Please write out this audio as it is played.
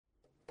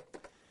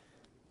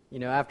You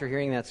know, after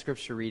hearing that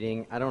scripture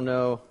reading, I don't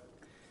know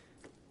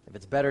if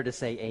it's better to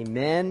say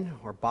amen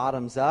or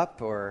bottoms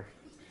up or,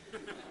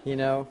 you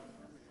know,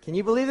 can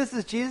you believe this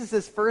is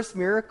Jesus' first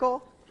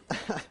miracle?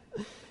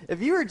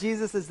 If you were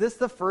Jesus, is this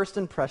the first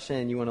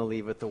impression you want to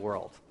leave with the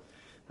world?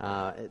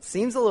 It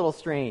seems a little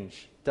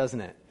strange, doesn't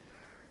it?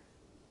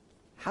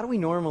 How do we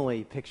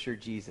normally picture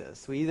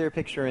Jesus? We either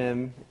picture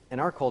him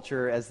in our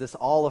culture as this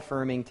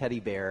all-affirming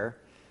teddy bear,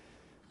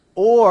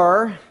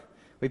 or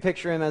we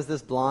picture him as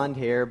this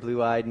blonde-haired,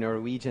 blue-eyed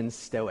Norwegian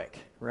stoic,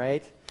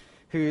 right?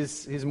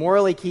 Who's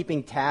morally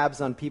keeping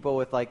tabs on people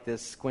with like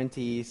this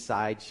squinty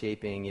side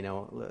shaping, you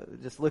know,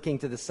 just looking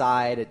to the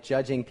side at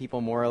judging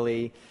people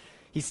morally.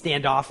 He's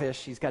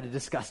standoffish. He's got a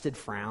disgusted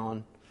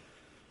frown.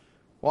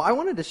 Well, I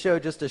wanted to show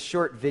just a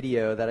short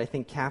video that I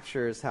think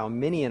captures how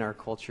many in our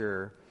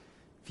culture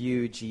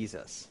view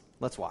Jesus.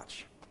 Let's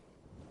watch.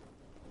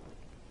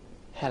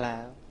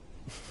 Hello.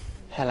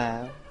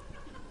 Hello.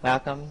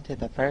 Welcome to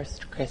the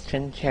first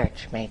Christian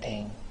church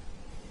meeting.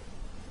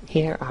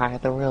 Here are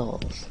the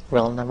rules.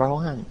 Rule number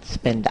 1,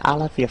 spend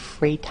all of your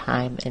free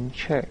time in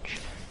church.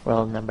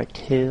 Rule number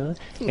 2,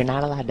 you're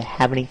not allowed to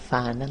have any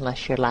fun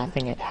unless you're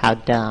laughing at how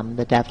dumb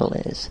the devil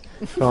is.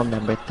 Rule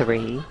number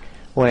 3,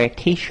 wear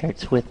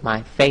t-shirts with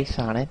my face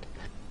on it.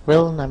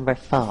 Rule number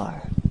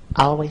 4,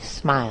 always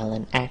smile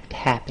and act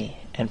happy.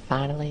 And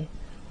finally,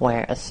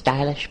 wear a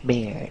stylish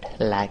beard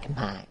like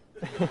mine.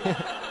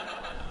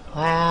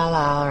 Well,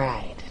 all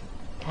right.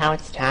 Now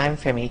it's time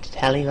for me to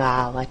tell you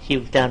all what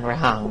you've done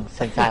wrong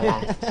since I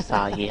last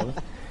saw you.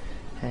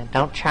 And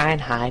don't try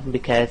and hide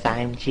because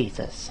I'm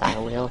Jesus. I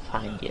will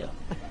find you.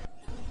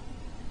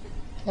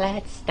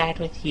 Let's start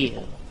with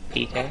you,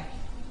 Peter.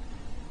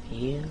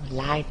 You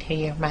lied to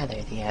your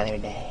mother the other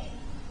day.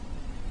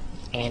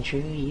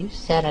 Andrew, you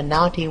said a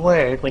naughty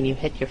word when you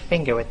hit your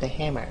finger with the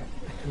hammer.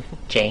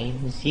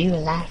 James, you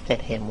laughed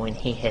at him when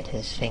he hit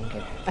his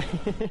finger.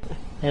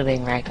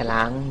 Moving right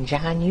along,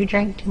 John, you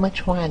drank too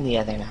much wine the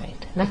other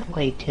night. Not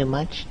way too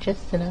much,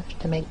 just enough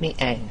to make me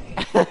angry.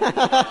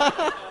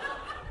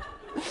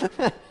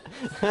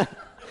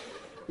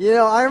 You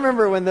know, I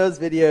remember when those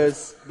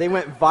videos, they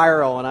went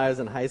viral when I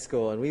was in high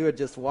school, and we would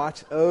just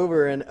watch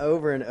over and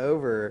over and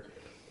over.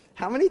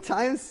 How many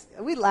times,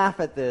 we laugh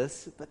at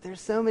this, but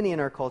there's so many in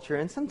our culture,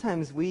 and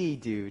sometimes we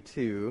do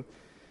too,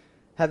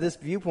 have this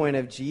viewpoint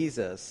of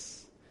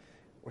Jesus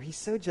where he's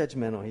so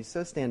judgmental, he's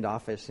so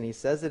standoffish, and he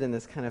says it in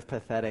this kind of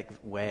pathetic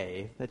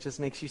way that just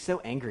makes you so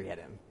angry at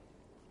him.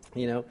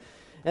 You know?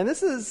 And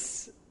this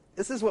is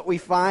what we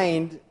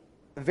find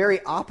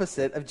very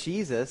opposite of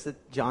Jesus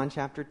at John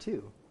chapter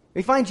 2.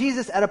 We find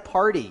Jesus at a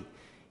party.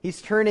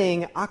 He's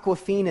turning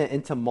Aquafina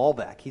into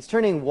Malbec. He's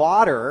turning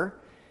water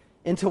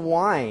into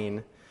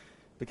wine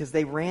because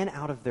they ran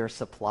out of their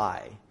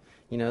supply.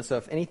 You know,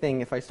 so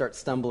if I start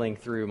stumbling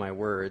through my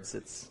words,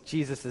 it's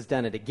Jesus has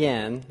done it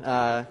again.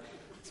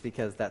 It's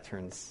because that's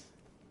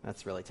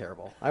really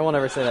terrible. I won't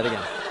ever say that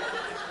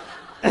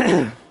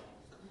again.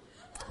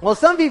 Well,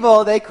 some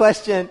people, they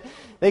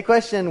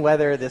question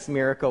whether this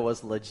miracle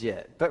was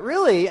legit. But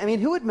really, I mean,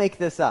 who would make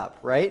this up,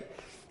 right?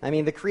 I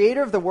mean, the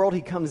creator of the world,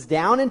 he comes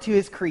down into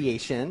his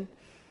creation,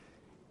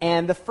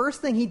 and the first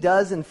thing he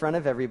does in front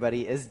of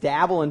everybody is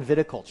dabble in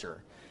viticulture.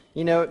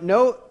 You know,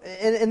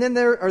 and then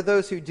there are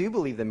those who do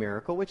believe the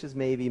miracle, which is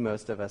maybe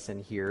most of us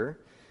in here.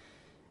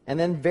 And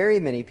then very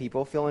many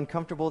people feel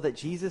uncomfortable that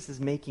Jesus is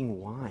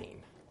making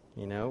wine.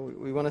 You know,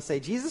 we want to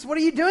say, Jesus, what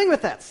are you doing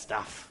with that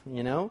stuff?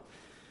 You know?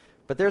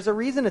 But there's a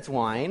reason it's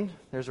wine.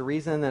 There's a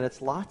reason that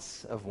it's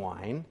lots of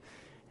wine.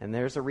 And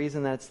there's a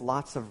reason that it's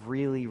lots of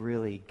really,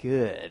 really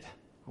good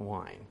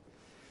wine.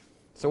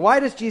 So why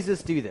does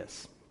Jesus do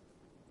this?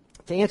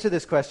 To answer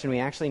this question, we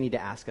actually need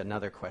to ask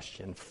another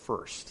question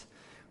first.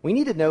 We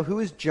need to know, who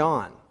is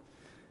John?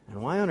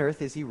 And why on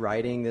earth is he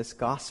writing this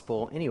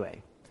gospel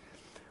anyway?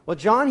 Well,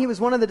 John, he was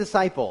one of the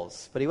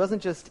disciples, but he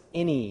wasn't just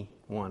any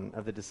one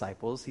of the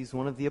disciples. He's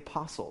one of the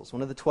apostles,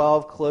 one of the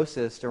 12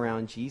 closest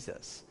around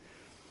Jesus.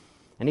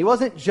 And he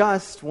wasn't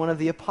just one of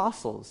the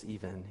apostles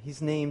even.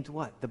 He's named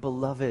what? The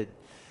beloved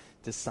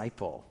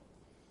disciple.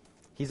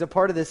 He's a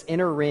part of this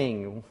inner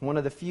ring, one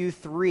of the few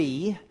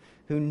 3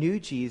 who knew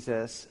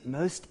Jesus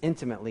most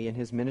intimately in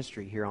his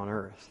ministry here on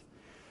earth.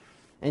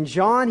 And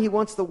John, he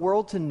wants the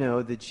world to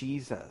know the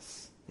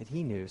Jesus that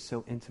he knew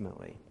so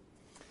intimately.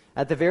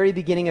 At the very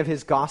beginning of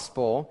his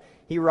gospel,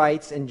 he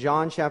writes in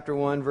John chapter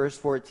 1, verse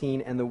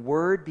 14, "And the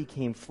Word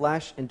became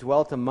flesh and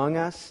dwelt among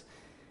us,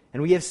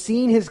 and we have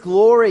seen his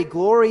glory,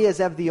 glory as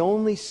of the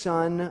only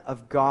Son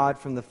of God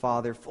from the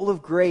Father, full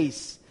of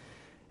grace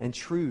and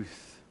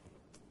truth."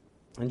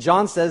 And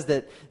John says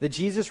that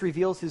Jesus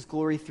reveals his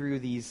glory through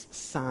these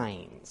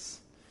signs.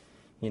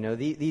 You know,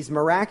 these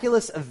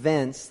miraculous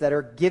events that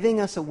are giving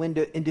us a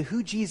window into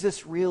who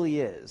Jesus really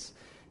is.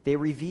 They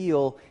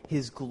reveal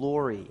his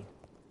glory.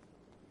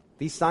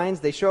 These signs,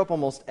 they show up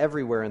almost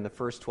everywhere in the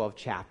first 12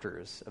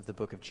 chapters of the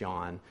book of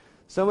John.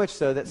 So much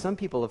so that some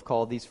people have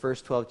called these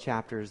first 12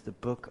 chapters the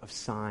book of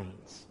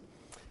signs.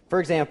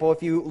 For example,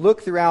 if you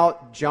look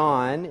throughout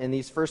John in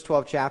these first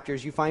 12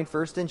 chapters, you find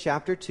first in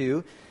chapter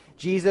 2,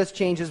 Jesus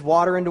changes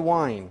water into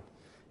wine.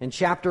 In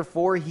chapter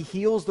 4, he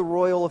heals the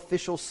royal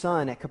official's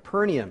son at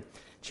Capernaum.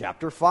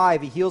 Chapter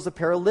 5, he heals a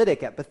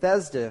paralytic at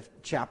Bethesda.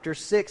 Chapter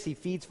 6, he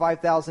feeds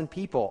 5,000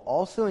 people.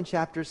 Also in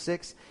chapter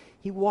 6,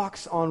 he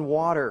walks on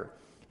water.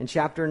 In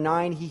chapter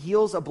 9, he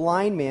heals a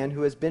blind man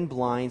who has been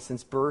blind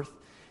since birth.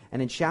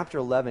 And in chapter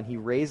 11, he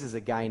raises a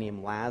guy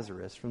named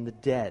Lazarus from the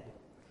dead.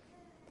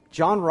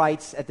 John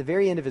writes at the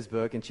very end of his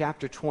book, in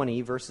chapter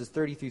 20, verses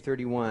 30 through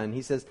 31,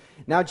 he says,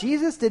 "Now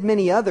Jesus did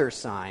many other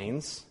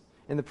signs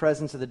in the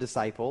presence of the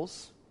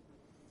disciples,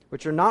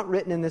 which are not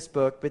written in this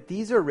book, but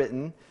these are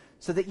written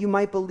so that you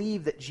might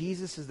believe that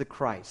Jesus is the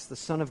Christ, the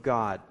Son of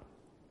God,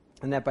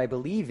 and that by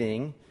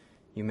believing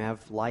you may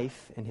have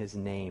life in his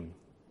name."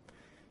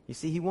 You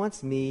see, he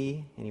wants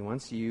me and he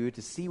wants you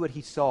to see what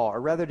he saw,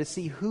 or rather to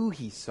see who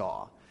he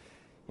saw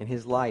in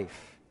his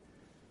life.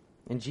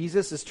 And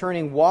Jesus'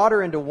 turning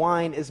water into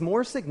wine is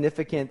more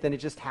significant than it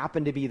just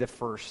happened to be the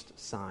first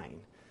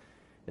sign.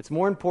 It's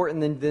more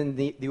important than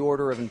the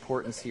order of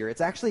importance here. It's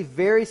actually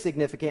very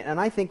significant, and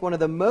I think one of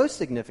the most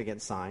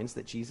significant signs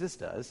that Jesus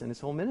does in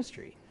his whole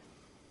ministry.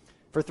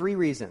 For three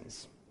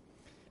reasons.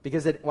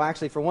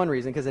 For one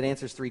reason, because it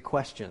answers three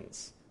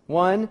questions.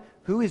 One,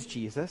 who is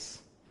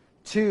Jesus?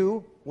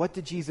 Two, what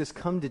did Jesus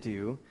come to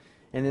do?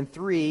 And then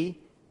three,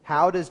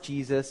 how does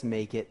Jesus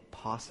make it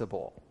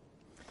possible?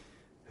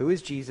 Who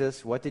is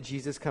Jesus? What did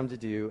Jesus come to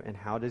do? And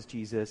how does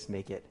Jesus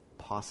make it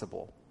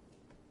possible?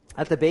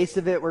 At the base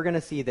of it, we're going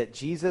to see that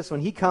Jesus,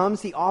 when he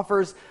comes, he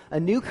offers a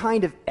new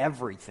kind of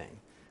everything.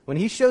 When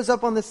he shows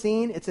up on the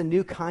scene, it's a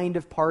new kind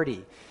of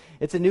party.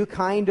 It's a new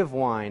kind of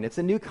wine. It's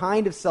a new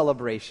kind of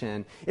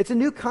celebration. It's a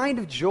new kind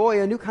of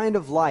joy, a new kind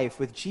of life.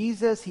 With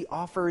Jesus, he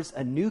offers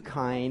a new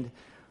kind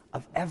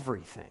of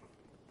everything.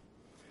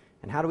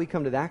 And how do we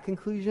come to that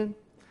conclusion?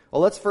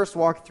 Well, let's first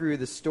walk through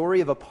the story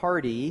of a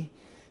party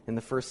in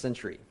the first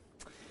century.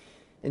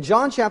 In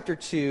John chapter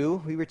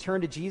 2, we return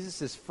to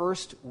Jesus'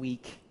 first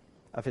week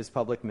of his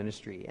public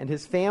ministry. And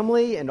his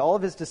family and all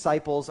of his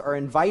disciples are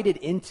invited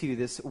into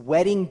this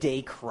wedding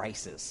day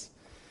crisis.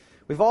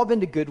 We've all been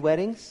to good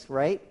weddings,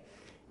 right?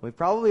 We've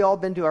probably all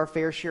been to our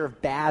fair share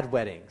of bad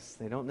weddings.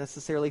 They don't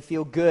necessarily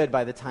feel good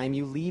by the time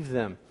you leave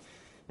them.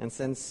 And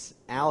since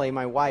Allie,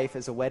 my wife,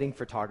 is a wedding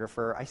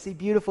photographer, I see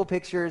beautiful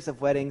pictures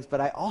of weddings,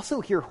 but I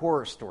also hear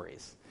horror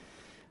stories.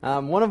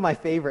 One of my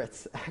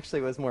favorites,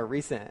 actually was more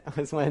recent,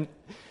 was when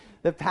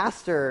the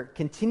pastor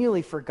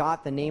continually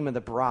forgot the name of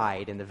the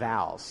bride in the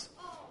vows.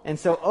 And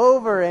so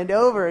over and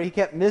over, he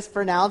kept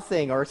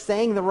mispronouncing or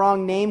saying the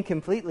wrong name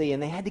completely,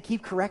 and they had to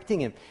keep correcting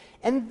him.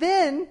 And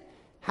then,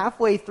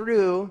 halfway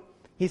through,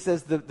 he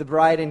says, the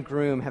bride and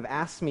groom have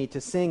asked me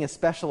to sing a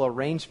special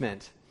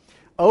arrangement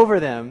over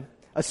them,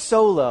 a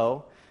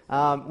solo,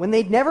 when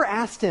they'd never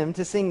asked him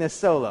to sing this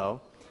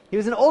solo. He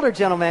was an older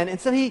gentleman, and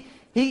so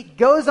he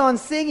goes on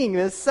singing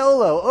this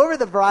solo over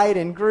the bride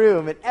and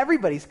groom, and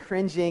everybody's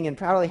cringing, and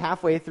probably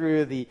halfway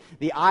through the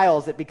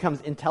aisles, it becomes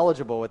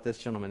intelligible what this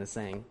gentleman is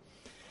saying.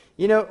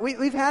 You know,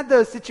 we've had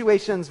those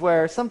situations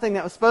where something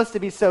that was supposed to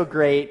be so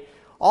great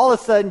all of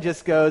a sudden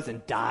just goes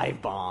and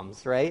dive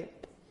bombs, right?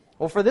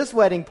 Well, for this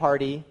wedding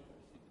party,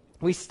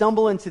 we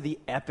stumble into the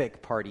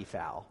epic party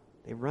foul.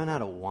 They run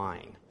out of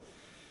wine.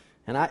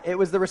 And it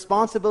was the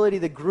responsibility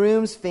of the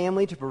groom's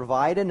family to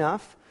provide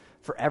enough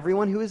for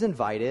everyone who was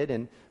invited,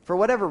 and for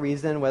whatever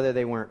reason, whether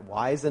they weren't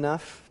wise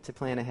enough to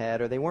plan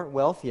ahead or they weren't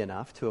wealthy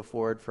enough to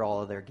afford for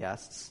all of their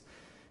guests,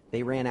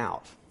 they ran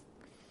out.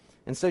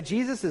 And so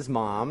Jesus'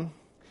 mom,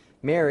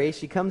 Mary,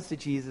 she comes to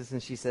Jesus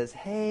and she says,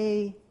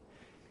 "Hey,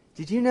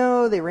 did you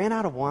know they ran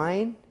out of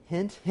wine?"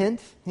 Hint,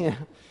 hint. Yeah.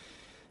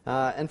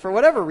 And for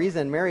whatever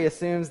reason, Mary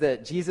assumes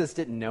that Jesus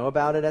didn't know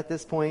about it at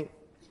this point.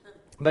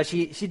 But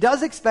she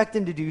does expect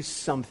him to do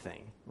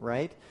something,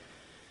 right?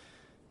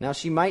 Now,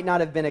 she might not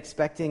have been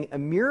expecting a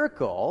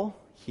miracle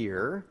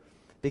here,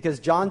 because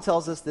John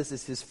tells us this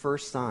is his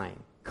first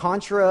sign.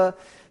 Contra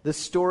the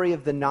story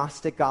of the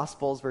Gnostic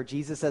Gospels where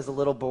Jesus as a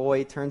little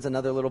boy turns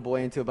another little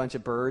boy into a bunch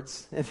of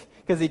birds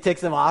because he ticks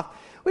them off.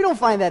 We don't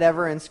find that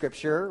ever in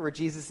Scripture where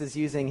Jesus is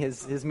using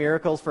his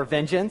miracles for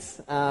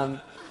vengeance.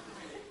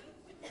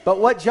 But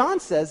what John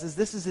says is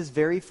this is his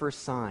very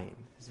first sign,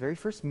 his very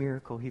first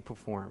miracle he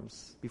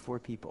performs before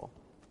people.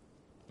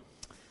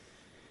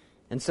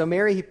 And so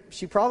Mary,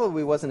 she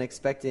probably wasn't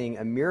expecting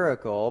a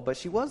miracle, but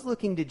she was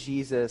looking to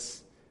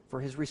Jesus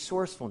for his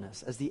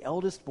resourcefulness as the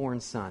eldest born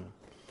son.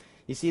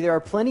 You see, there are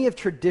plenty of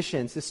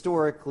traditions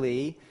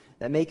historically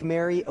that make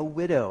Mary a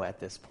widow at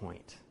this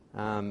point.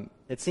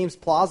 It seems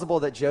plausible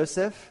that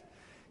Joseph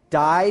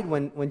died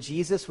when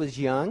Jesus was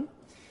young.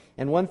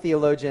 And one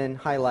theologian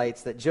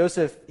highlights that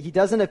Joseph, he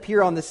doesn't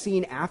appear on the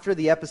scene after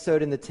the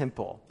episode in the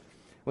temple,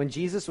 when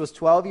Jesus was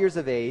 12 years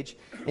of age,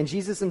 and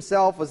Jesus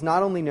himself was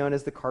not only known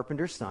as the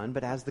carpenter's son,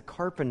 but as the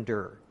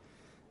carpenter.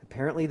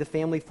 Apparently, the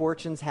family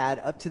fortunes had,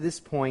 up to this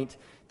point,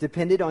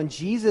 depended on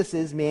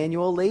Jesus'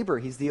 manual labor.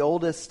 He's the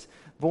oldest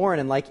born,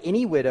 and like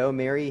any widow,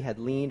 Mary had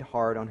leaned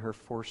hard on her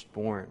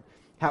firstborn.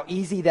 How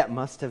easy that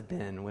must have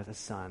been with a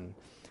son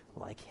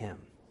like him.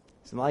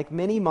 So like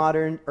many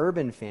modern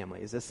urban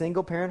families, a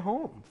single-parent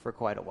home for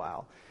quite a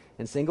while.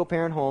 In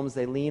single-parent homes,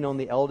 they lean on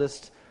the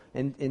eldest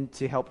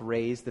to help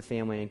raise the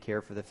family and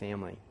care for the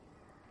family.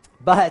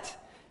 But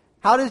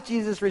how does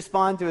Jesus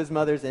respond to his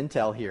mother's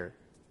intel here?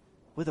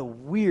 With a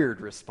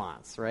weird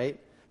response, right?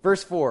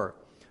 Verse 4,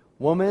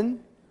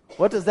 "Woman,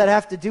 what does that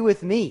have to do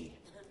with me?"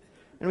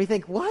 And we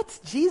think, what?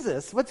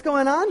 Jesus, what's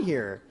going on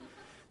here?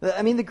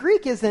 I mean, the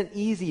Greek isn't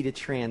easy to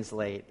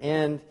translate.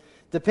 And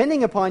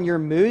depending upon your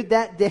mood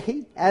that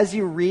day, as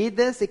you read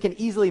this, it can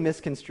easily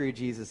misconstrue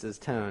Jesus'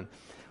 tone.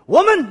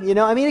 Woman,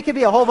 it could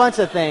be a whole bunch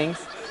of things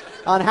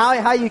on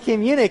how you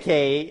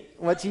communicate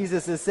what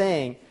Jesus is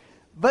saying.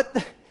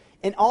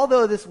 And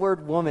although this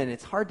word woman,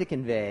 it's hard to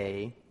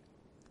convey,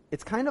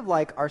 it's kind of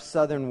like our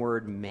southern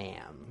word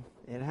ma'am.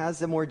 It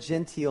has a more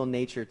genteel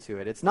nature to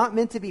it. It's not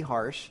meant to be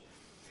harsh.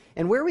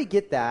 And where we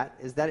get that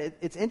is that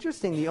it's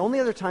interesting. The only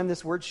other time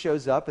this word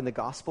shows up in the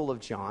Gospel of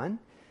John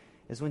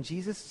is when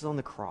Jesus is on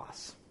the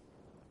cross.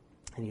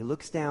 And he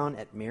looks down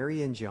at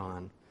Mary and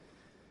John,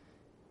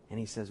 and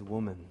he says,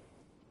 "Woman,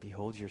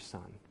 behold your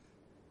son."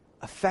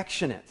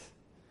 Affectionate.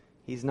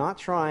 He's not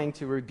trying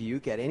to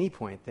rebuke at any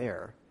point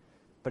there,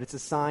 but it's a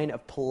sign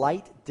of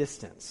polite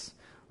distance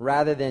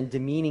rather than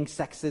demeaning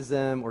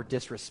sexism or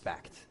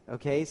disrespect.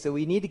 Okay, so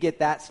we need to get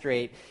that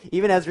straight.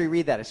 Even as we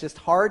read that, it's just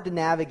hard to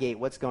navigate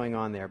what's going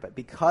on there. But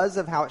because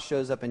of how it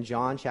shows up in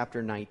John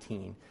chapter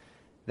 19,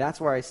 that's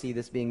where I see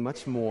this being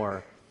much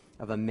more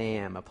of a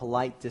ma'am, a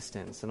polite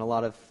distance. And a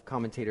lot of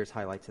commentators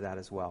highlight to that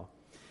as well.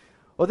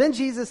 Well, then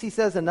Jesus, he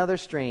says another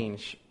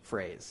strange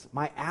phrase.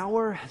 "My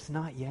hour has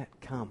not yet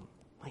come."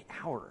 My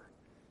hour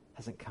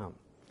hasn't come.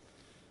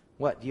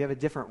 What, do you have a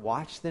different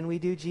watch than we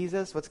do,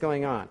 Jesus? What's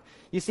going on?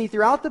 You see,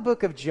 throughout the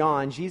book of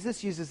John,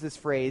 Jesus uses this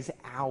phrase,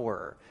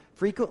 hour,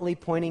 frequently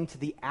pointing to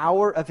the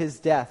hour of his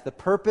death, the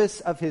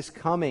purpose of his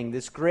coming,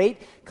 this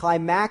great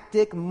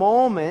climactic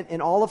moment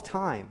in all of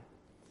time.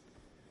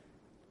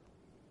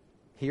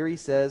 Here he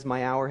says,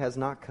 "My hour has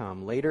not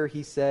come." Later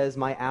he says,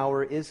 "My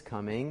hour is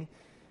coming."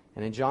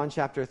 And in John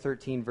chapter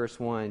 13, verse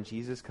 1,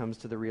 Jesus comes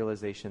to the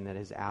realization that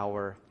his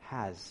hour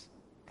has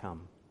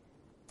come.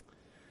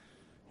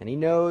 And he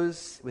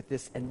knows with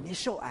this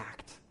initial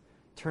act,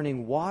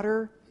 turning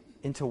water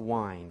into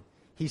wine,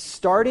 he's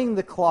starting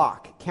the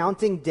clock,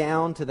 counting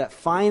down to that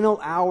final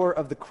hour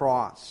of the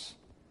cross.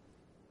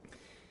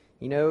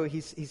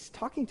 He's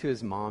talking to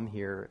his mom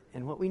here,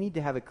 and what we need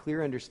to have a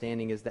clear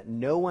understanding is that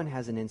no one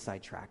has an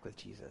inside track with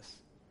Jesus.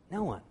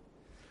 No one.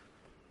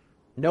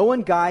 No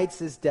one guides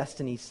his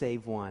destiny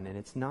save one, and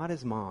it's not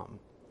his mom.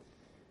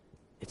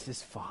 It's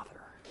his Father.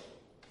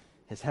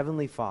 His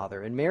heavenly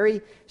Father. And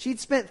Mary, she'd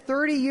spent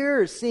 30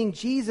 years seeing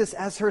Jesus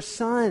as her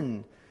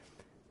son.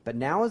 But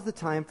now is the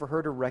time for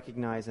her to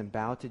recognize and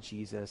bow to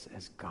Jesus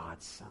as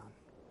God's Son.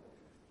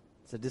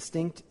 It's a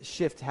distinct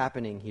shift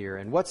happening here.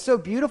 And what's so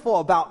beautiful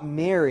about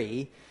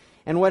Mary,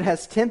 and what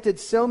has tempted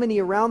so many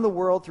around the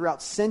world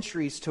throughout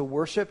centuries to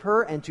worship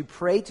her and to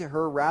pray to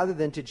her rather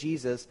than to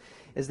Jesus,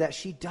 is that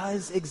she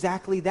does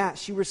exactly that.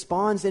 She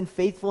responds in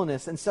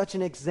faithfulness in such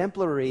an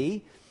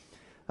exemplary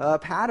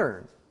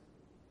pattern.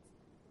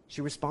 She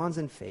responds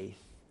in faith.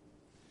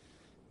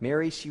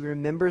 Mary, she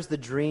remembers the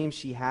dream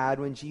she had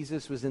when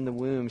Jesus was in the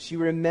womb. She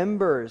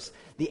remembers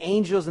the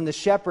angels and the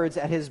shepherds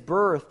at his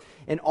birth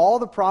and all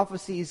the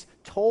prophecies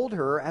told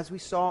her, as we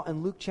saw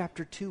in Luke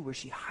chapter 2, where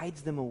she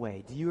hides them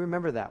away. Do you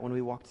remember that when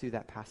we walked through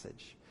that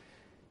passage?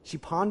 She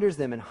ponders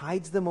them and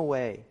hides them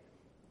away.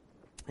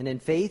 And in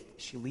faith,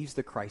 she leaves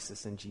the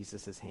crisis in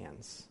Jesus'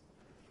 hands.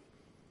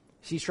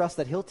 She trusts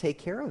that he'll take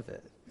care of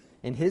it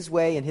in his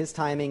way, in his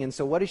timing. And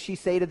so what does she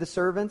say to the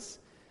servants?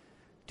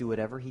 Do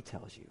whatever he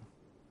tells you.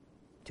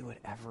 Do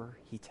whatever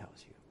he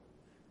tells you.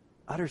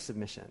 Utter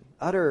submission,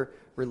 utter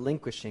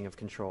relinquishing of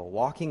control.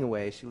 Walking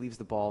away, she leaves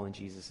the ball in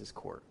Jesus'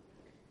 court.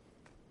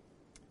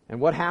 And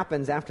what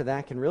happens after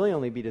that can really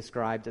only be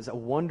described as a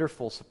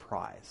wonderful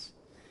surprise.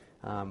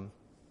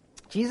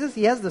 Jesus,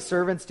 he has the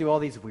servants do all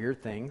these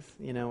weird things,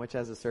 which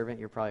as a servant,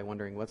 you're probably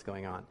wondering what's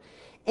going on.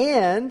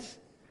 And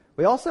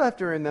we also have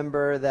to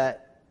remember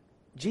that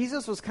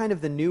Jesus was kind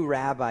of the new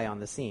rabbi on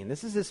the scene.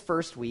 This is his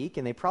first week,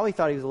 and they probably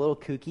thought he was a little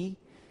kooky.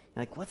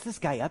 Like, what's this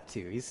guy up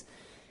to?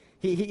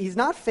 He's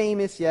not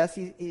famous, yes.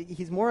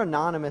 He's more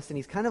anonymous, and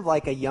he's kind of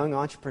like a young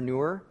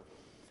entrepreneur,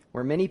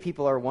 where many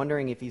people are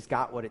wondering if he's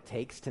got what it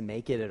takes to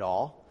make it at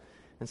all.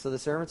 And so the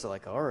servants are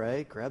like, all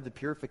right, grab the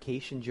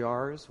purification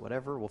jars,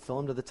 whatever. We'll fill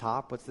them to the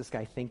top. What's this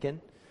guy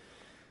thinking?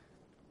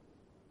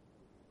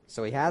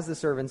 So he has the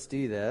servants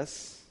do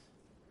this,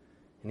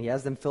 and he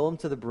has them fill them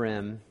to the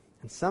brim.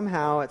 And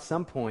somehow, at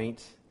some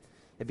point,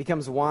 it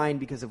becomes wine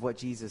because of what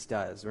Jesus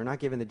does. We're not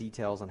given the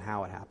details on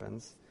how it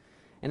happens.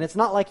 And it's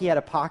not like he had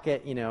a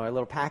pocket, a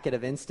little packet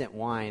of instant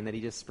wine that he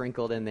just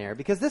sprinkled in there.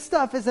 Because this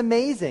stuff is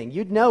amazing.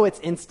 You'd know it's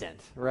instant,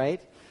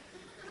 right?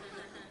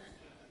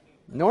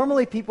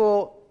 Normally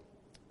people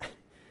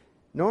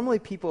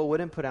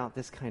wouldn't put out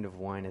this kind of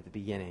wine at the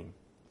beginning.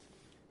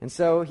 And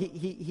so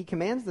he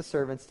commands the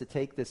servants to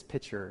take this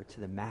pitcher to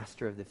the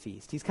master of the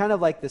feast. He's kind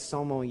of like the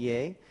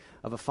sommelier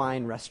of a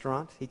fine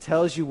restaurant. He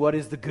tells you what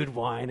is the good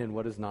wine and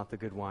what is not the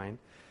good wine.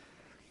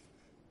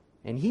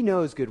 And he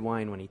knows good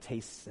wine when he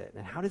tastes it.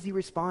 And how does he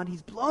respond?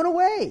 He's blown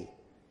away.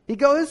 He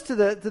goes to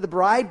the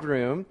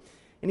bridegroom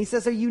and he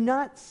says, "Are you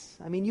nuts?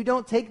 I mean, you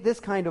don't take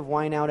this kind of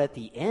wine out at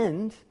the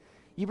end.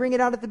 You bring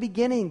it out at the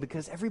beginning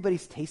because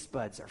everybody's taste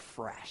buds are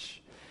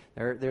fresh.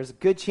 There's a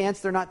good chance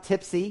they're not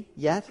tipsy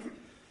yet.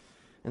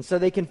 And so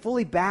they can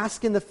fully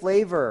bask in the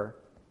flavor."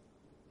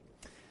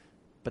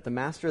 But the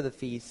master of the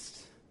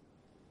feast,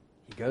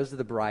 he goes to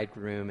the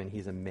bridegroom and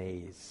he's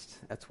amazed.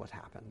 That's what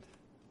happened.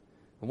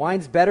 The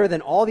wine's better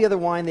than all the other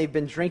wine they've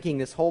been drinking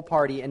this whole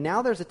party, and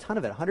now there's a ton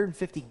of it,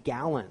 150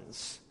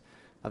 gallons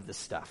of the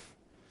stuff.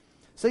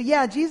 So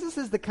yeah, Jesus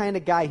is the kind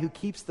of guy who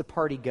keeps the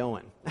party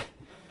going.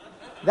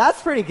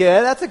 That's pretty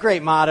good. That's a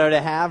great motto to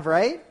have,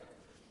 right?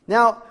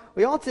 Now,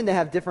 we all tend to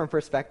have different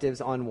perspectives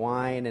on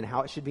wine and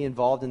how it should be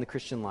involved in the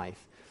Christian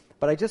life.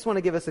 But I just want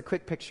to give us a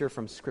quick picture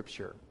from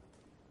Scripture.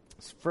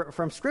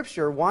 From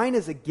Scripture, wine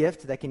is a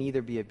gift that can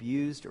either be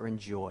abused or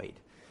enjoyed.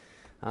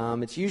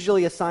 It's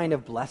usually a sign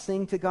of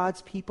blessing to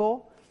God's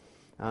people,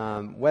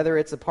 whether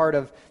it's a part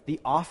of the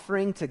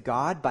offering to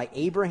God by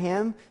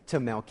Abraham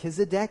to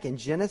Melchizedek in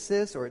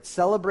Genesis, or it's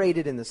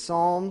celebrated in the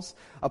Psalms,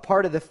 a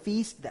part of the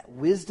feast that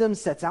wisdom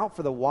sets out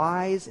for the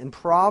wise in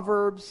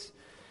Proverbs.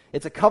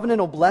 It's a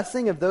covenantal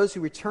blessing of those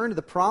who return to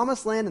the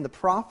promised land and the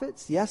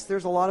prophets. Yes,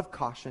 there's a lot of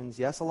cautions.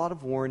 Yes, a lot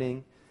of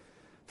warning.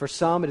 For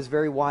some, it is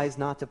very wise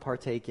not to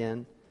partake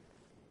in.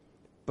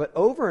 But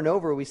over and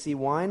over, we see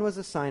wine was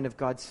a sign of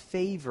God's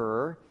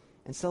favor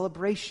and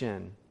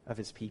celebration of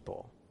his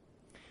people.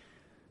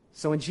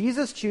 So when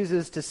Jesus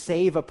chooses to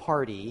save a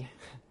party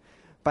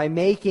by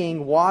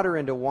making water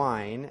into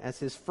wine as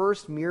his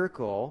first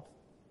miracle,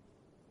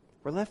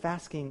 we're left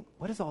asking,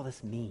 what does all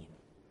this mean?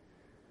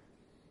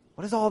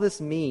 What does all this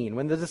mean?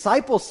 When the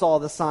disciples saw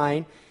the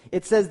sign,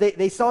 it says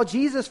they saw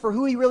Jesus for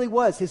who he really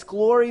was. His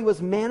glory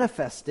was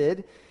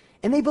manifested,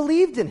 and they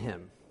believed in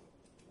him.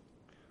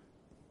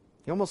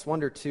 You almost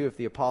wonder, too, if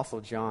the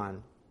Apostle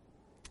John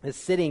is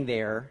sitting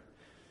there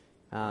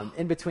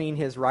in between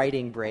his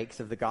writing breaks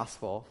of the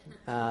gospel,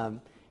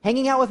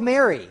 hanging out with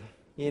Mary,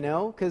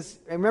 because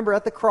remember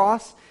at the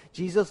cross,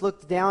 Jesus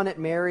looked down at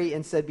Mary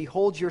and said,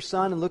 "Behold your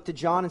son," and looked to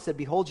John and said,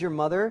 "Behold your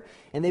mother,"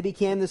 and they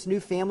became this new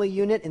family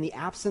unit in the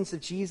absence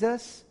of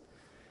Jesus.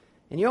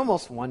 And you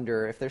almost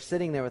wonder if they're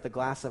sitting there with a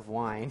glass of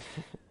wine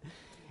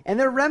and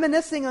they're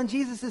reminiscing on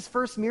Jesus'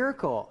 first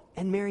miracle,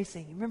 and Mary's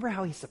saying, "You remember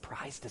how he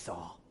surprised us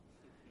all?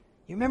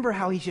 You remember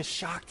how he just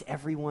shocked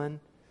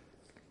everyone?"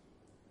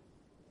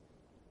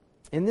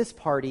 In this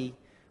party,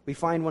 we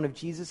find one of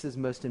Jesus'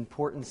 most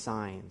important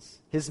signs.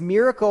 His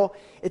miracle,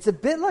 it's a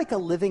bit like a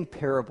living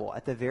parable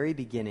at the very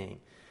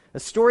beginning. A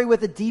story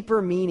with a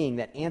deeper meaning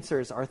that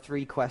answers our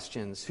three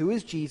questions. Who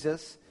is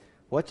Jesus?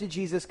 What did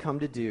Jesus come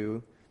to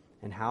do?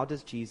 And how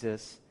does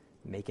Jesus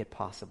make it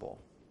possible?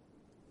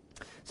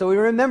 So we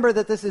remember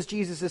that this is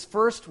Jesus'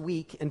 first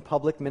week in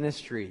public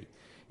ministry.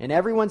 And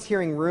everyone's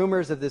hearing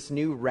rumors of this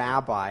new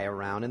rabbi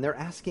around, and they're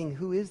asking,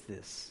 who is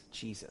this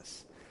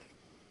Jesus?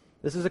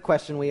 This is a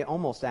question we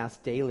almost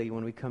ask daily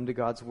when we come to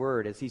God's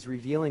Word, as he's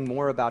revealing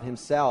more about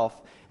himself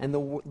and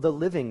the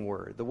living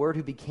Word, the Word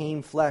who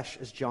became flesh,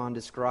 as John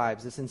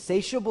describes, this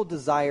insatiable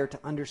desire to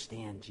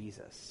understand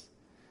Jesus.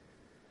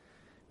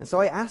 And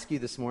so I ask you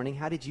this morning,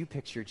 how did you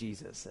picture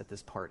Jesus at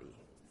this party?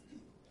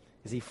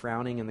 Is he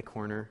frowning in the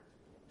corner,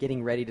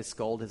 getting ready to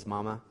scold his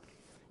mama?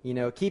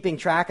 Keeping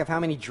track of how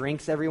many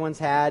drinks everyone's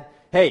had?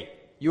 "Hey,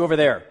 you over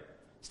there,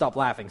 stop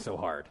laughing so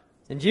hard.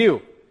 And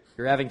you're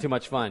having too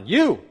much fun.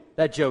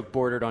 That joke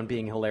bordered on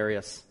being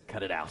hilarious.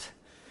 Cut it out."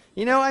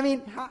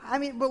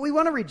 But we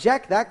want to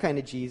reject that kind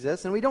of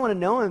Jesus, and we don't want to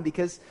know him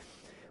because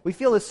we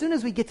feel as soon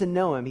as we get to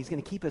know him, he's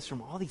going to keep us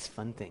from all these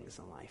fun things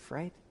in life,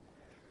 right?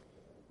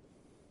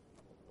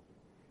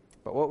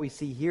 But what we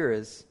see here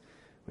is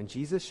when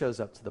Jesus shows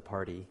up to the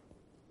party,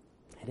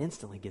 it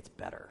instantly gets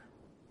better.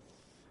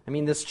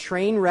 This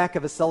train wreck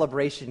of a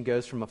celebration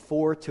goes from a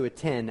 4 to a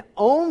 10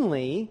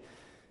 only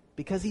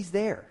because he's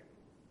there.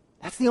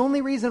 That's the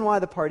only reason why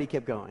the party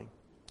kept going.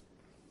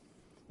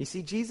 You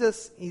see,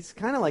 Jesus, he's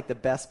kind of like the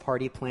best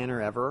party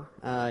planner ever.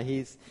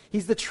 He's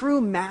the true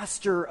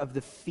master of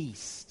the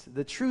feast,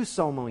 the true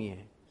sommelier.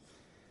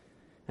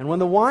 And when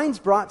the wine's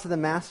brought to the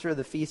master of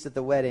the feast at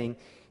the wedding,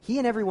 he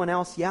and everyone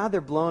else,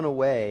 they're blown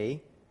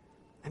away.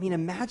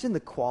 Imagine the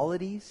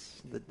qualities,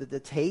 the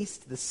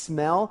taste, the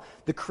smell.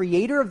 The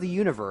creator of the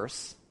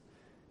universe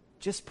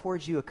just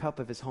poured you a cup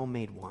of his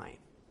homemade wine.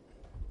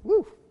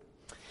 Woo!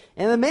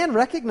 And the man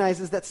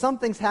recognizes that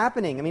something's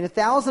happening.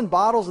 1,000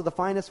 bottles of the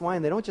finest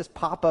wine, they don't just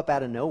pop up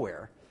out of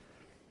nowhere.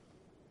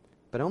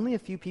 But only a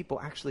few people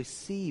actually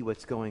see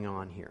what's going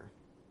on here.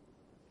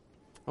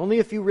 Only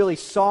a few really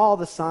saw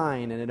the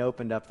sign and it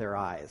opened up their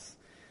eyes.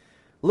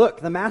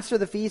 Look, the master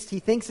of the feast, he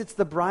thinks it's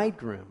the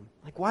bridegroom.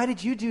 Why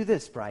did you do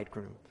this,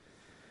 bridegroom?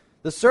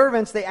 The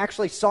servants, they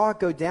actually saw it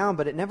go down,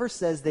 but it never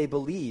says they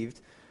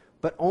believed.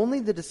 But only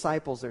the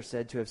disciples are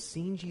said to have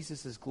seen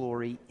Jesus'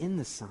 glory in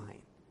the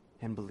sign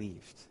and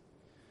believed.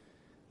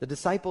 The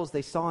disciples,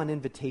 they saw an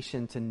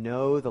invitation to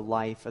know the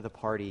life of the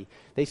party.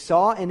 They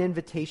saw an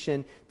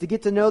invitation to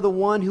get to know the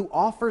one who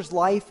offers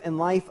life and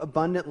life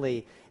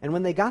abundantly. And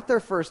when they got their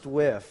first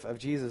whiff of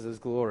Jesus'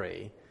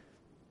 glory,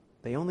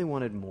 they only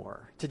wanted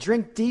more. To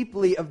drink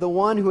deeply of the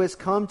one who has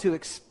come to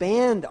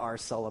expand our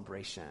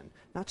celebration,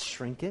 not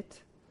shrink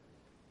it.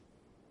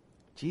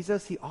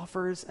 Jesus, he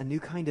offers a new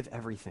kind of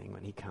everything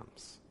when he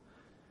comes,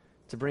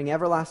 to bring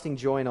everlasting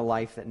joy in a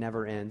life that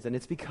never ends. And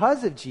it's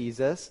because of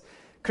Jesus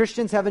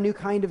Christians have a new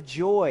kind of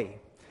joy.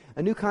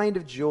 A new kind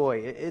of joy.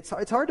 It's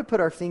hard to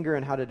put our finger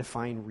on how to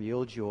define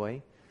real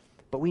joy,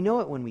 but we know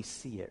it when we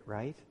see it,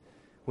 right?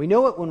 We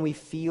know it when we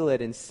feel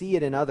it and see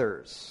it in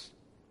others.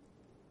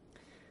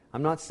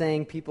 I'm not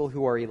saying people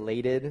who are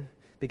elated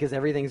because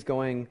everything's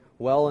going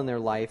well in their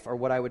life are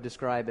what I would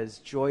describe as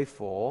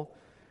joyful,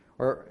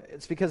 or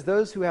it's because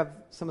those who have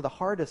some of the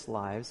hardest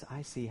lives,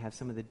 I see, have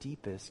some of the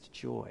deepest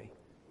joy.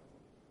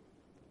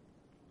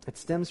 It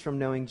stems from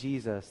knowing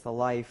Jesus, the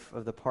life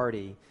of the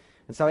party.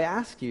 And so I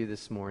ask you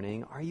this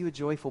morning, are you a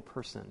joyful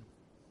person?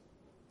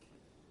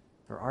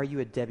 Or are you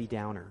a Debbie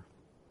Downer?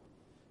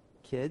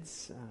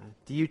 Kids,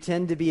 do you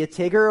tend to be a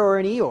Tigger or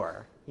an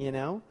Eeyore? You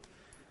know?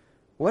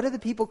 What do the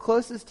people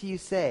closest to you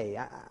say?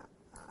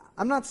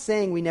 I'm not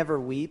saying we never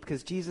weep,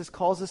 because Jesus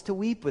calls us to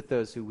weep with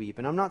those who weep.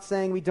 And I'm not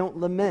saying we don't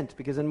lament,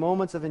 because in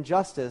moments of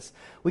injustice,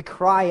 we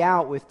cry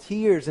out with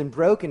tears and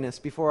brokenness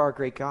before our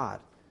great God.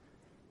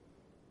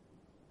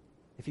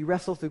 If you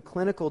wrestle through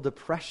clinical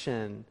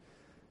depression,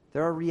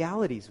 there are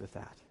realities with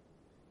that.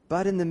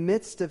 But in the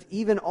midst of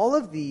even all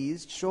of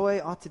these, joy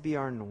ought to be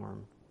our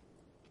norm.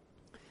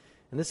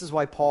 And this is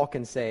why Paul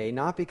can say,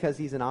 not because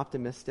he's an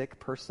optimistic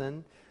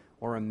person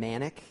or a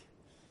manic,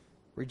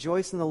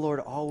 rejoice in the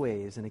Lord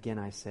always. And again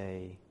I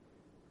say,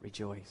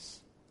 rejoice.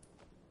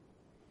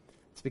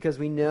 It's because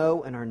we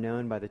know and are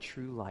known by the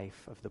true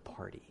life of the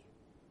party.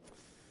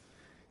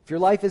 If your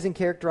life isn't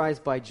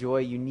characterized by joy,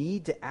 you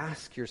need to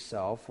ask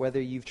yourself whether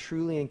you've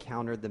truly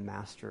encountered the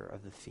master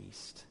of the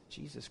feast,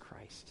 Jesus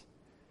Christ.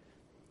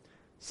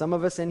 Some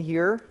of us in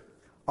here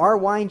are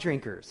wine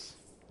drinkers,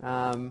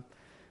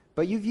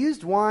 but you've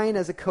used wine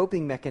as a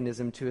coping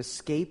mechanism to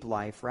escape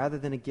life rather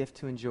than a gift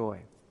to enjoy.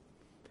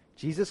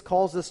 Jesus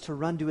calls us to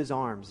run to his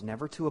arms,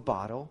 never to a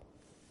bottle.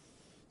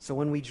 So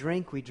when we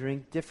drink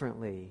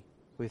differently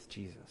with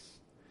Jesus.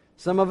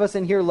 Some of us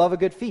in here love a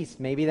good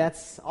feast. Maybe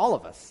that's all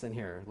of us in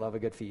here love a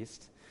good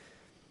feast.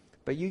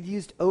 But you've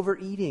used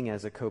overeating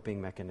as a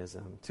coping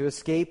mechanism to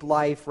escape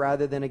life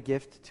rather than a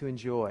gift to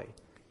enjoy.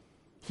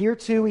 Here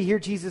too, we hear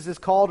Jesus'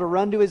 call to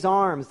run to his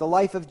arms, the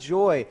life of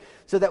joy,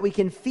 so that we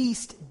can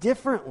feast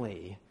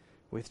differently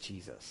with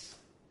Jesus,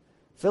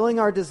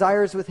 filling our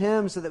desires with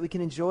him so that we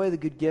can enjoy the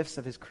good gifts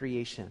of his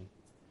creation.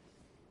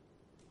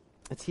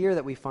 It's here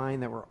that we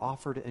find that we're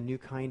offered a new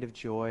kind of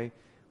joy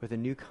with a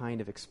new kind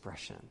of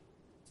expression.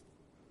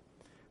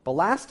 But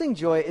lasting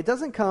joy, it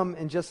doesn't come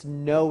in just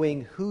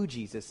knowing who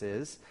Jesus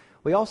is.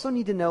 We also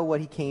need to know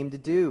what he came to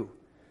do.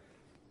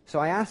 So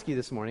I ask you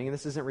this morning, and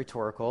this isn't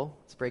rhetorical,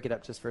 let's break it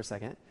up just for a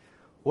second.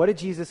 What did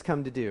Jesus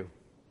come to do?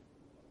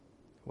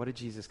 What did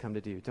Jesus come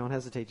to do? Don't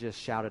hesitate, just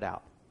shout it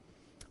out.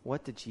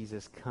 What did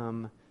Jesus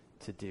come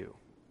to do?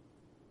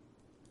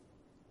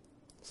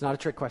 It's not a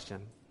trick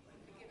question.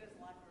 To give his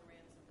life for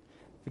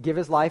ransom. To give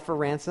his life for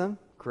ransom.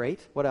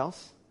 Great. What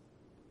else?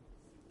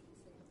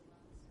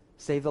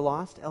 Save the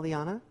lost.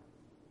 Eliana?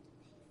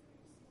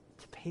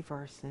 To pay for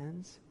our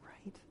sins.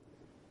 Right.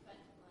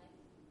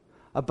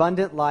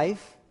 Abundant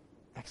life.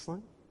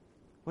 Excellent.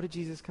 What did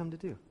Jesus come to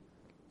do?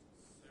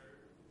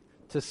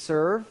 To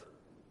serve.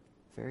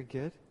 Very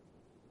good.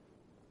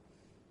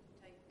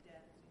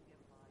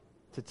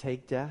 To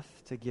take death,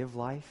 to give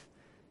life.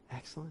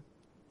 Excellent.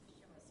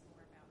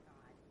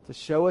 To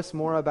show us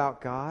more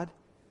about God.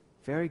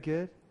 Very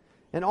good.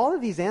 And all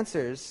of these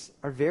answers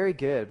are very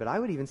good, but I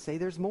would even say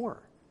there's more.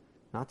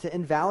 Not to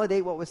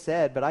invalidate what was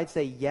said, but I'd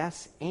say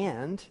yes,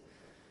 and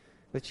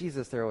with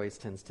Jesus there always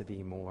tends to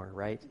be more,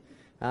 right?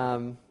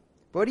 But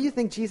what do you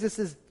think Jesus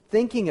is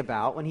thinking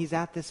about when he's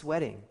at this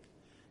wedding?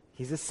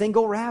 He's a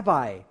single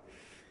rabbi.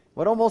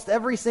 What almost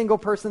every single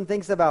person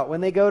thinks about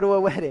when they go to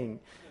a wedding.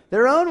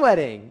 Their own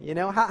wedding, you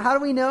know. How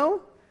do we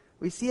know?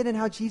 We see it in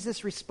how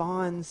Jesus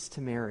responds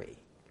to Mary.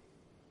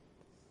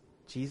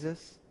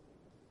 Jesus,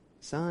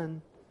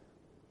 son,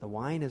 the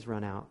wine has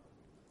run out.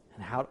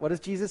 And what does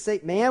Jesus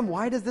say? Ma'am,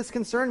 why does this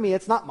concern me?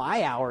 It's not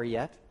my hour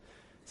yet.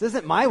 This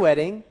isn't my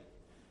wedding.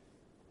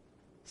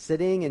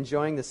 Sitting,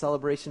 enjoying the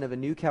celebration of a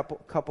new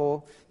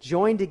couple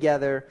joined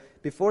together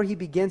before he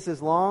begins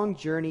his long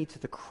journey to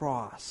the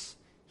cross.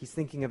 He's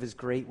thinking of his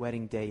great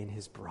wedding day and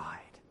his bride,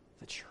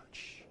 the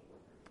church.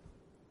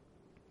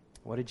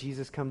 What did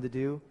Jesus come to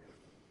do?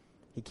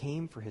 He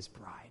came for his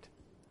bride.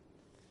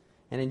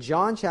 And in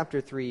John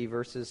chapter 3,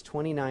 verses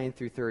 29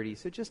 through 30,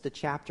 so just a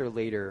chapter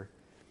later,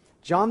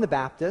 John the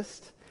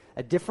Baptist,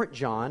 a different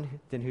John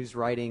than who's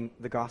writing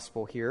the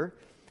gospel here,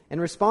 in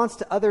response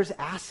to others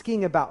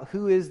asking about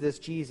who is this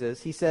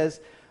Jesus, he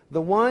says,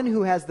 The one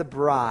who has the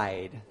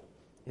bride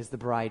is the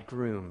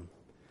bridegroom.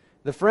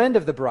 The friend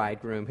of the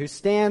bridegroom who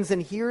stands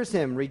and hears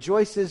him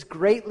rejoices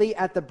greatly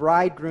at the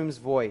bridegroom's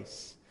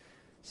voice.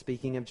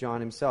 Speaking of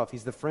John himself,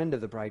 he's the friend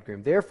of the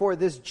bridegroom. Therefore,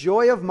 this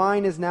joy of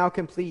mine is now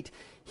complete.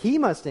 He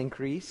must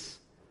increase,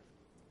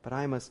 but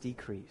I must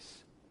decrease.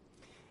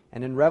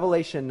 And in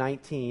Revelation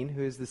 19,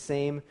 who is the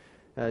same,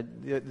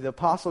 the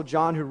Apostle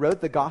John who wrote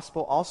the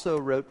gospel also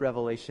wrote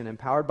Revelation,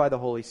 empowered by the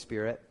Holy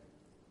Spirit.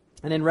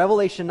 And in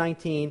Revelation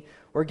 19,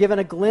 we're given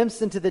a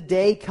glimpse into the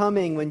day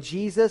coming when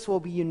Jesus will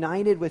be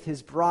united with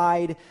his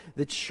bride,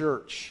 the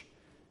church.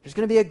 There's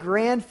going to be a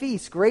grand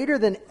feast, greater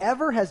than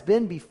ever has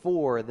been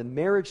before, the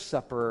marriage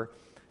supper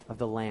of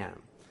the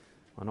Lamb,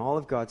 when all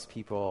of God's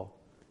people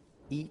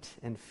eat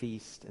and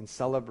feast and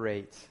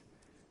celebrate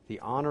the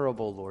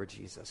honorable Lord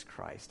Jesus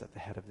Christ at the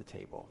head of the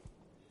table.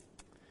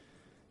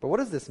 But what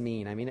does this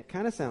mean? I mean, it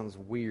kind of sounds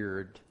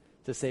weird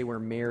to say we're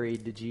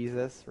married to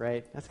Jesus,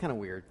 right? That's kind of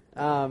weird.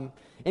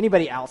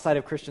 Anybody outside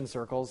of Christian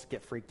circles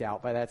get freaked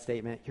out by that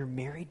statement? You're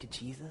married to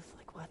Jesus?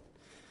 Like what?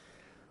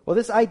 Well,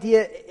 this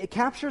idea, it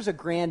captures a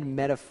grand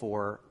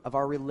metaphor of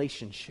our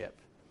relationship.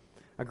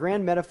 A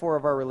grand metaphor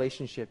of our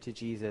relationship to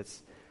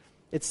Jesus.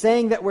 It's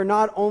saying that we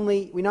not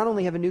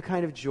only have a new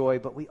kind of joy,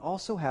 but we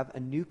also have a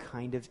new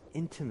kind of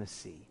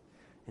intimacy.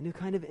 A new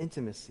kind of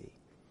intimacy.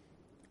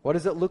 What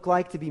does it look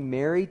like to be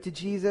married to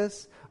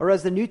Jesus? Or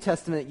as the New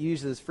Testament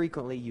uses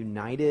frequently,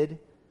 united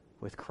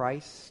with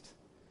Christ?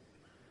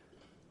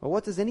 Well,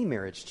 what does any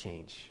marriage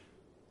change?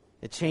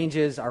 It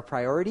changes our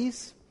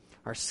priorities,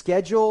 our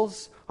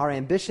schedules, our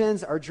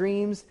ambitions, our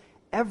dreams,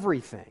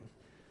 everything.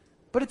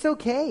 But it's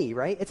okay,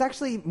 right? It's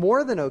actually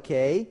more than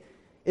okay.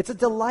 It's a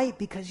delight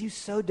because you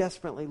so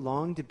desperately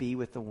long to be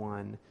with the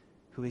one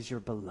who is your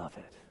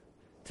beloved,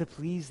 to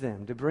please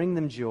them, to bring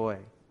them joy.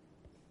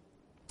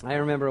 I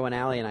remember when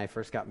Allie and I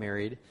first got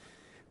married,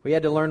 we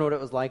had to learn what it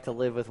was like to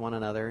live with one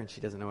another, and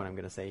she doesn't know what I'm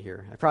going to say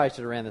here. I probably should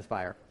have ran this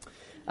by her.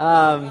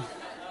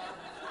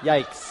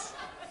 Yikes.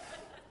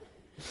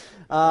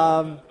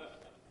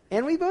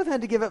 And we both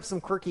had to give up some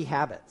quirky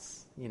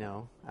habits, you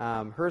know.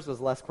 Hers was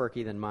less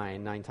quirky than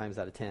mine, 9 times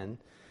out of 10.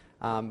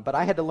 But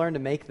I had to learn to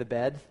make the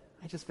bed.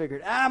 I just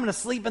figured, I'm going to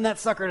sleep in that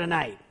sucker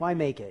tonight. Why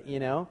make it, you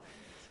know?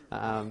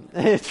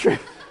 It's true.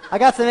 I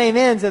got some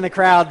amens in the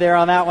crowd there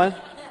on that one.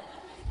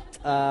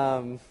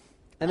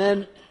 And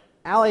then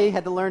Allie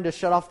had to learn to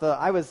shut off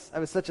I was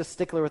such a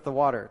stickler with the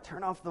water.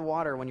 Turn off the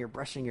water when you're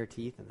brushing your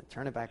teeth and then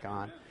turn it back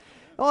on.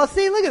 Well,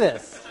 see, look at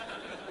this.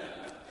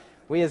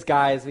 We as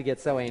guys, we get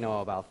so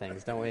anal about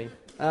things, don't we?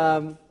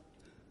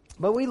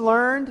 But we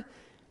learned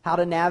how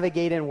to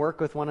navigate and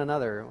work with one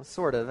another. Well,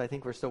 sort of. I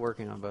think we're still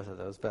working on both of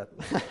those. But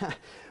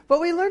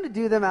we learned to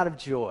do them out of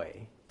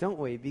joy, don't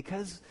we?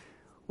 Because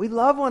we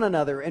love one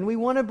another and we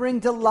want to bring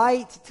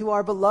delight to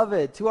our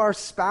beloved, to our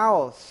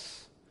spouse.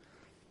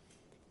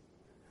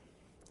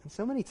 And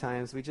so many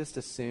times we just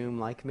assume,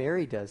 like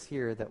Mary does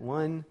here, that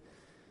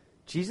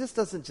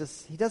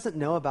Jesus he doesn't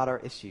know about our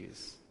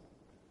issues.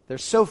 They're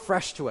so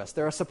fresh to us.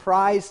 They're a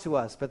surprise to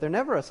us, but they're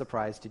never a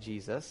surprise to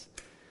Jesus.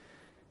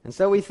 And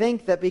so we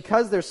think that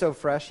because they're so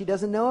fresh, he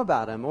doesn't know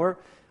about them, or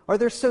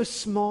they're so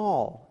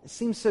small. It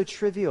seems so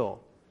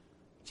trivial.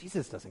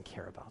 Jesus doesn't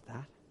care about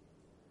that.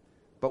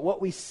 But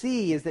what we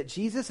see is that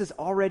Jesus is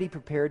already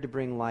prepared to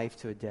bring life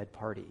to a dead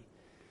party.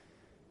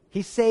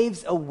 He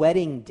saves a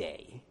wedding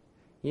day.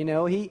 You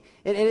know,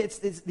 it's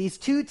these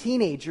 2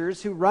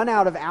 teenagers who run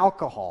out of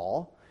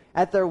alcohol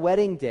at their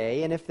wedding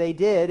day, and if they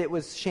did, it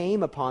was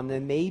shame upon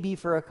them, maybe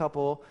for a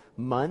couple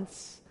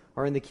months,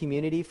 or in the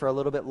community for a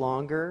little bit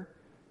longer.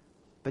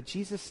 But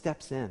Jesus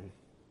steps in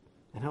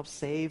and helps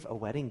save a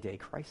wedding day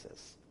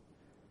crisis.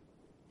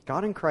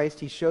 God in Christ,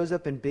 he shows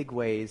up in big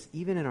ways,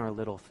 even in our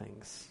little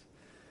things.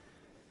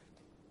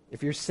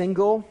 If you're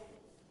single,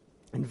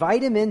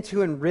 invite him in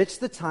to enrich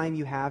the time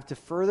you have to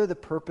further the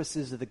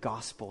purposes of the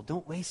gospel.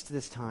 Don't waste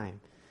this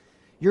time.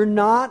 You're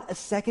not a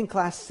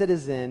second-class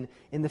citizen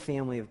in the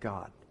family of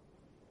God.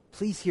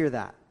 Please hear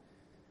that.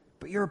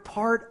 But you're a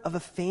part of a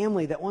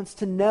family that wants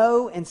to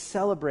know and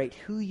celebrate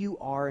who you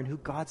are and who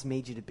God's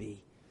made you to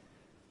be.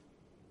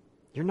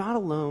 You're not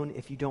alone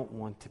if you don't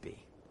want to be.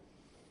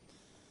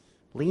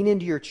 Lean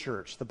into your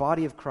church, the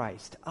body of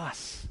Christ,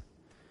 us,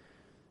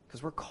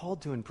 because we're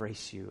called to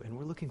embrace you, and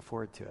we're looking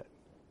forward to it.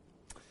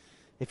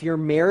 If you're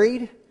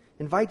married,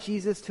 invite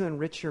Jesus to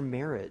enrich your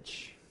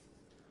marriage.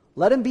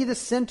 Let him be the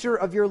center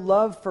of your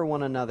love for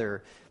one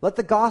another. Let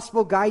the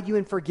gospel guide you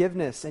in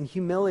forgiveness and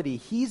humility.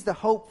 He's the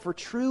hope for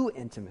true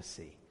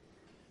intimacy.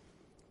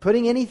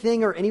 Putting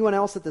anything or anyone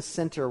else at the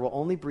center will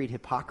only breed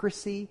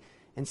hypocrisy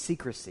and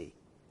secrecy.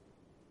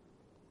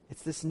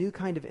 It's this new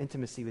kind of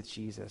intimacy with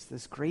Jesus,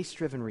 this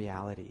grace-driven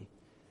reality,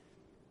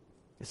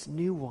 this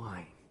new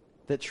wine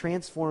that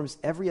transforms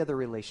every other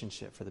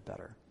relationship for the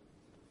better.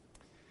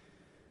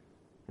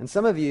 And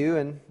some of you,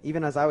 and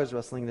even as I was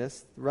wrestling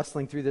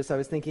through this, I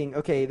was thinking,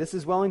 okay, this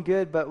is well and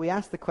good, but we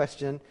asked the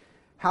question,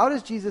 how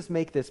does Jesus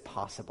make this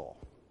possible?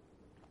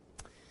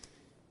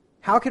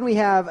 How can we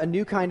have a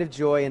new kind of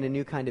joy and a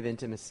new kind of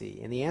intimacy?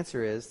 And the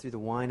answer is through the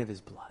wine of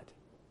his blood.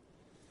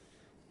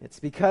 It's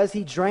because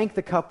he drank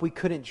the cup we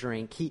couldn't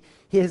drink.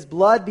 His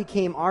blood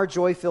became our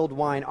joy-filled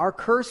wine. Our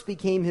curse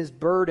became his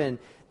burden,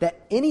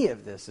 that any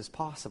of this is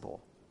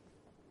possible.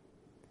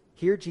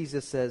 Here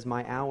Jesus says,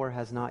 my hour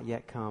has not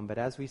yet come. But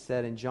as we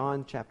said in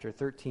John chapter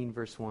 13,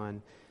 verse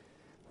 1,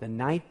 the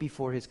night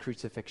before his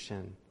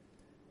crucifixion,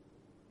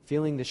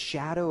 feeling the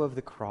shadow of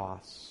the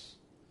cross,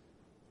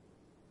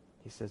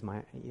 he says,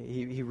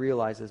 he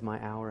realizes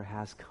my hour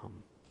has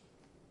come.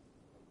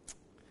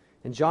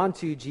 In John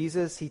 2,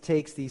 Jesus, he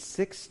takes these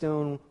 6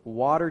 stone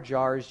water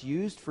jars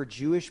used for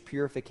Jewish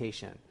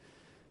purification.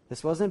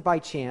 This wasn't by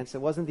chance.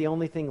 It wasn't the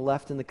only thing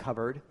left in the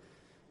cupboard.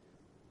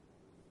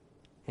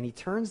 And he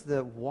turns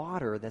the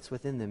water that's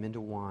within them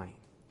into wine.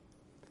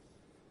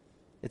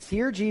 It's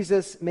here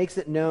Jesus makes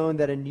it known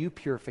that a new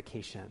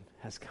purification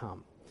has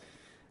come.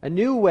 A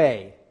new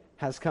way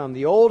has come.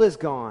 The old is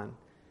gone.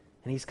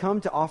 And he's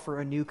come to offer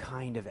a new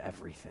kind of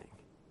everything.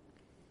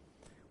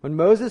 When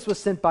Moses was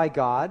sent by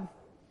God,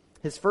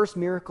 his first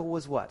miracle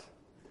was what?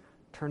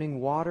 Turning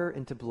water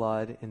into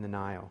blood in the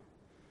Nile.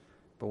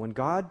 But when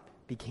God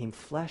became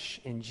flesh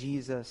in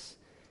Jesus,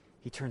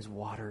 he turns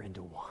water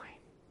into wine.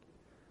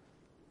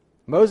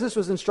 Moses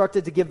was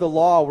instructed to give the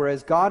law,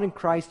 whereas God in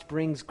Christ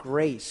brings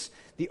grace.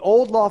 The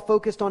old law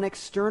focused on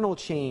external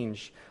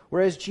change,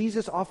 whereas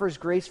Jesus offers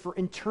grace for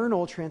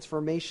internal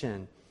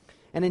transformation.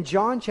 And in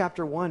John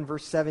chapter 1,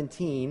 verse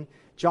 17,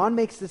 John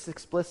makes this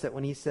explicit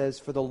when he says,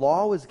 for the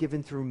law was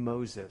given through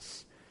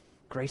Moses.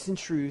 Grace and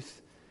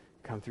truth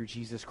come through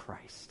Jesus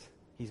Christ.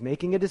 He's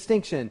making a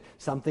distinction.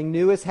 Something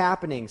new is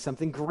happening.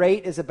 Something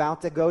great is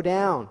about to go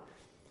down.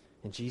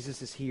 And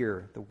Jesus is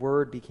here. The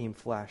Word became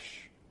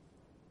flesh.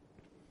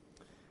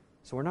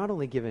 So we're not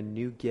only given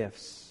new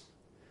gifts,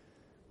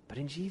 but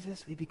in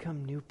Jesus we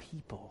become new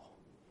people.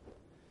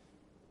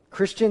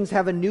 Christians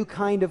have a new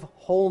kind of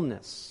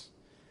wholeness.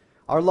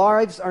 Our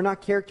lives are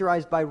not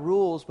characterized by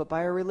rules, but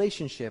by our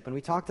relationship. And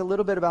we talked a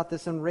little bit about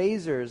this in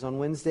Razors on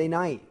Wednesday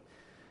night.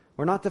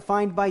 We're not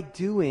defined by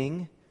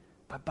doing,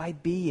 but by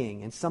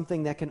being, and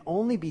something that can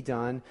only be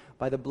done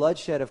by the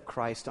bloodshed of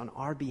Christ on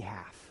our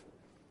behalf,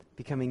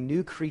 becoming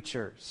new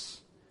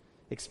creatures,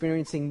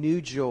 experiencing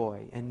new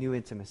joy and new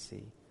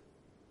intimacy.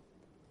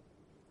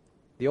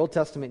 The Old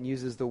Testament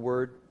uses the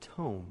word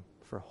tome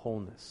for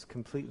wholeness,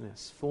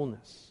 completeness,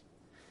 fullness.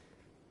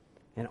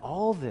 And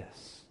all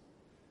this,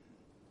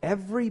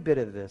 every bit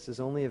of this is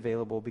only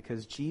available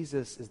because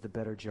Jesus is the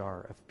better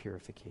jar of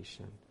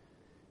purification.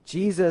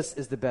 Jesus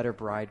is the better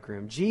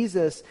bridegroom.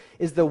 Jesus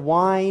is the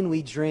wine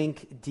we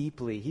drink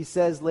deeply. He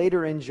says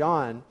later in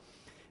John,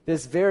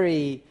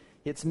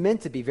 it's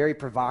meant to be very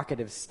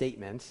provocative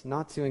statement,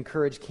 not to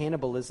encourage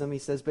cannibalism. He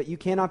says, but you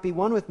cannot be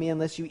one with me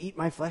unless you eat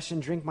my flesh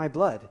and drink my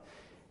blood.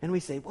 And we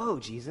say, whoa,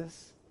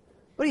 Jesus,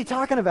 what are you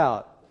talking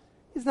about?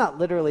 He's not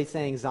literally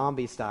saying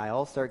zombie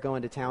style, start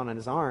going to town on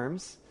his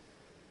arms.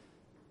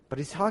 But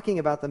he's talking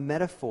about the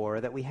metaphor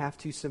that we have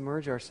to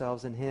submerge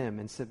ourselves in him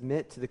and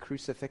submit to the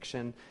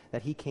crucifixion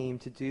that he came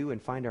to do and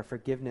find our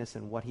forgiveness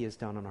in what he has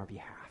done on our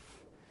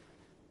behalf.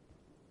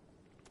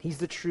 He's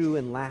the true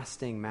and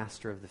lasting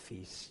master of the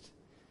feast.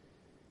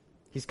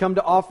 He's come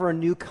to offer a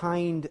new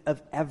kind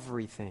of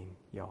everything,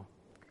 y'all.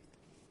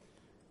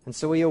 And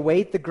so we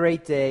await the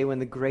great day when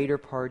the greater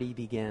party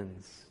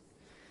begins,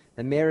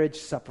 the marriage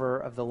supper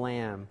of the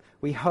Lamb.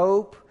 We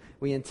hope,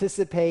 we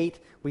anticipate,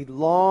 we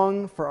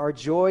long for our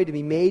joy to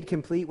be made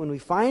complete when we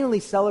finally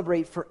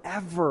celebrate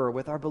forever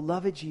with our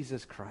beloved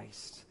Jesus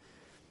Christ,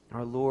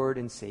 our Lord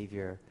and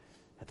Savior,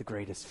 at the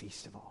greatest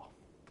feast of all.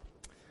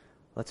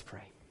 Let's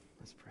pray.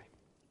 Let's pray.